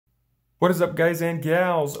What is up, guys and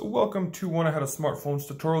gals? Welcome to one of how to smartphones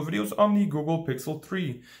tutorial videos on the Google Pixel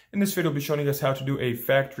 3. In this video, I'll be showing you guys how to do a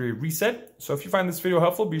factory reset. So if you find this video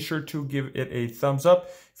helpful, be sure to give it a thumbs up.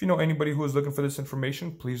 If you know anybody who is looking for this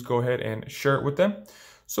information, please go ahead and share it with them.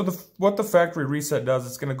 So what the factory reset does,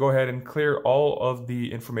 it's going to go ahead and clear all of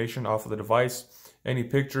the information off of the device. Any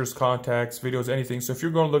pictures, contacts, videos, anything. So if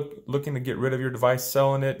you're going to looking to get rid of your device,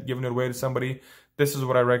 selling it, giving it away to somebody, this is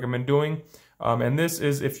what I recommend doing. And this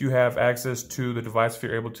is if you have access to the device, if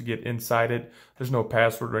you're able to get inside it. There's no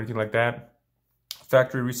password or anything like that.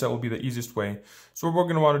 Factory reset will be the easiest way. So what we're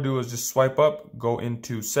going to want to do is just swipe up, go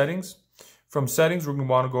into settings. From settings, we're going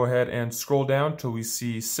to want to go ahead and scroll down till we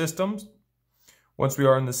see systems. Once we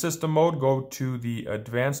are in the system mode, go to the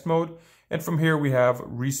advanced mode. And from here, we have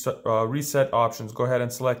reset options. Go ahead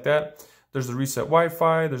and select that. There's a reset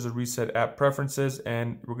Wi-Fi, there's a reset app preferences,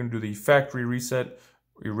 and we're going to do the factory reset,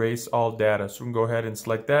 erase all data. So we can go ahead and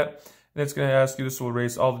select that. And it's going to ask you, this will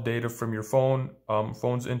erase all the data from your phone,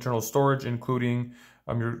 phone's internal storage, including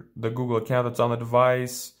the Google account that's on the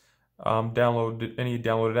device, download any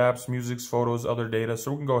downloaded apps, music, photos, other data.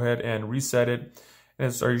 So we can go ahead and reset it.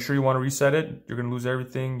 And are you sure you want to reset it? You're going to lose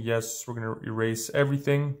everything. Yes, we're going to erase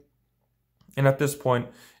everything. And at this point,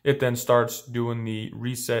 it then starts doing the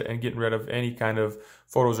reset and getting rid of any kind of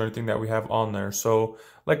photos or anything that we have on there. So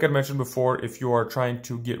like I mentioned before, if you are trying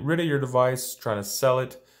to get rid of your device, trying to sell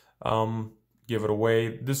it, give it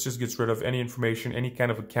away, this just gets rid of any information, any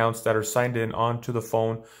kind of accounts that are signed in onto the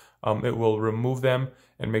phone. It will remove them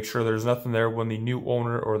and make sure there's nothing there when the new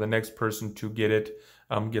owner or the next person to get it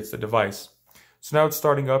gets the device. So now it's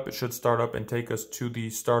starting up. It should start up and take us to the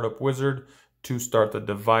startup wizard to start the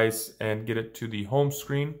device and get it to the home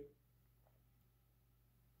screen.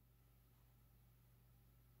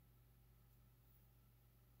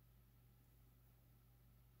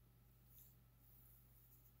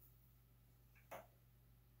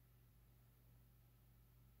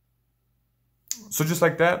 So just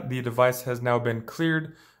like that, the device has now been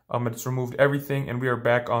cleared. It's removed everything, and we are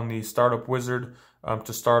back on the startup wizard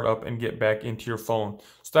to start up and get back into your phone.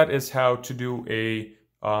 So that is how to do a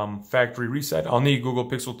factory reset on the Google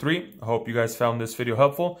Pixel 3. I hope you guys found this video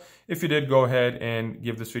helpful. If you did, go ahead and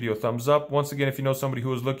give this video a thumbs up. Once again, if you know somebody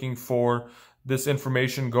who is looking for this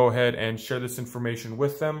information, go ahead and share this information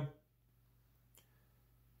with them.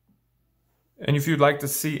 And if you'd like to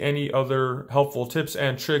see any other helpful tips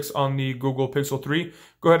and tricks on the Google Pixel 3,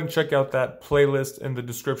 go ahead and check out that playlist in the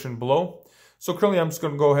description below. So currently I'm just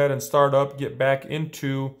going to go ahead and start up, get back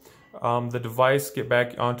into the device, get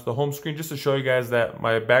back onto the home screen, just to show you guys that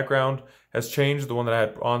my background has changed. The one that I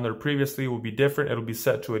had on there previously will be different. It'll be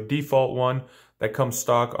set to a default one that comes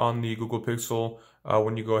stock on the Google Pixel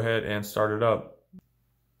when you go ahead and start it up.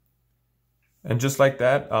 And just like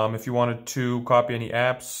that, if you wanted to copy any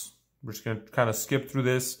apps, we're just going to kind of skip through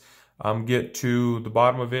this, get to the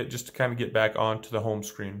bottom of it just to kind of get back onto the home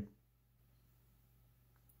screen.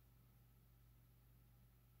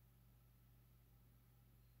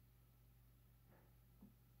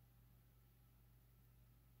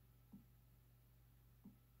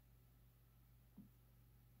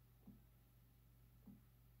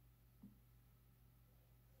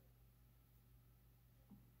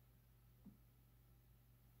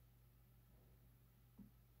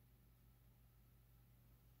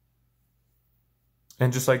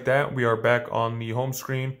 And just like that, we are back on the home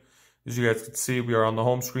screen. As you guys can see, we are on the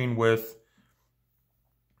home screen with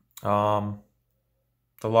the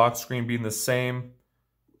lock screen being the same.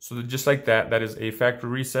 So just like that, that is a factory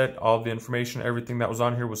reset. All the information, everything that was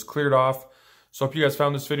on here was cleared off. So if you guys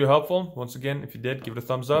found this video helpful, once again, if you did, give it a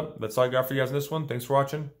thumbs up. That's all I got for you guys in this one. Thanks for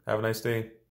watching. Have a nice day.